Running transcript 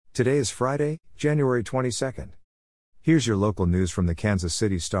Today is Friday, January 22nd. Here's your local news from the Kansas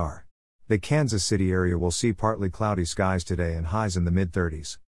City Star. The Kansas City area will see partly cloudy skies today and highs in the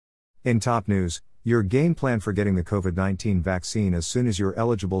mid-30s. In top news, your game plan for getting the COVID-19 vaccine as soon as you're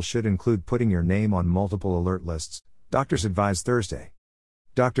eligible should include putting your name on multiple alert lists, doctors advised Thursday.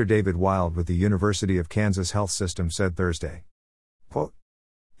 Dr. David Wild with the University of Kansas Health System said Thursday. Quote,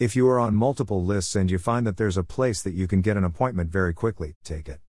 "If you are on multiple lists and you find that there's a place that you can get an appointment very quickly, take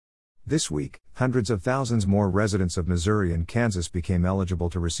it." This week, hundreds of thousands more residents of Missouri and Kansas became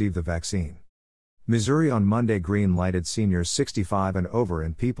eligible to receive the vaccine. Missouri on Monday green-lighted seniors 65 and over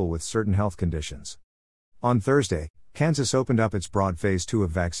and people with certain health conditions. On Thursday, Kansas opened up its broad Phase 2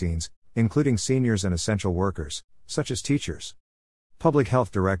 of vaccines, including seniors and essential workers, such as teachers. Public health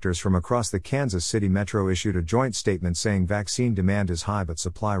directors from across the Kansas City metro issued a joint statement saying vaccine demand is high but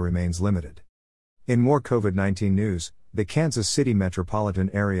supply remains limited. In more COVID-19 news, the Kansas City metropolitan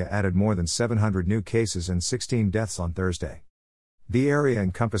area added more than 700 new cases and 16 deaths on Thursday. The area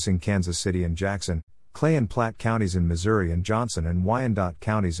encompassing Kansas City and Jackson, Clay and Platte counties in Missouri and Johnson and Wyandotte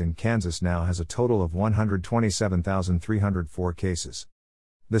counties in Kansas now has a total of 127,304 cases.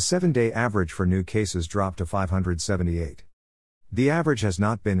 The 7-day average for new cases dropped to 578. The average has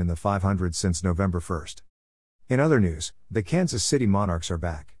not been in the 500s since November 1st. In other news, the Kansas City Monarchs are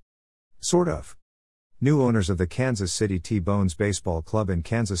back. Sort of. New owners of the Kansas City T-Bones Baseball Club in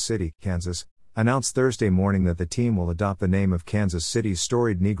Kansas City, Kansas, announced Thursday morning that the team will adopt the name of Kansas City's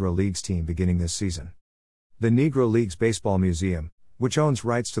storied Negro Leagues team beginning this season. The Negro Leagues Baseball Museum, which owns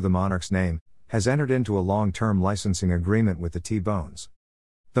rights to the Monarchs name, has entered into a long-term licensing agreement with the T-Bones.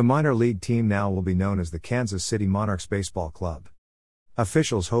 The minor league team now will be known as the Kansas City Monarchs Baseball Club.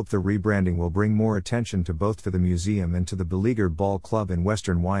 Officials hope the rebranding will bring more attention to both the museum and to the beleaguered ball club in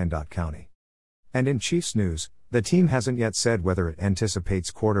western Wyandotte County. And in Chiefs news, the team hasn't yet said whether it anticipates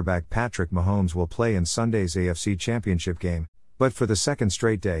quarterback Patrick Mahomes will play in Sunday's AFC Championship Game, but for the second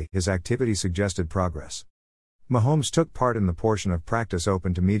straight day, his activity suggested progress. Mahomes took part in the portion of practice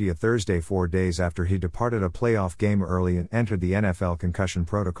open to media Thursday 4 days after he departed a playoff game early and entered the NFL concussion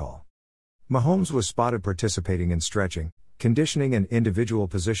protocol. Mahomes was spotted participating in stretching, conditioning and individual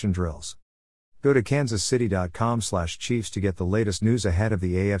position drills. Go to kansascity.com/Chiefs to get the latest news ahead of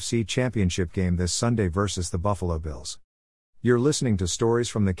the AFC Championship Game this Sunday versus the Buffalo Bills. You're listening to stories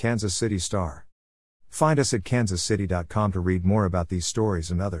from the Kansas City Star. Find us at kansascity.com to read more about these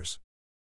stories and others.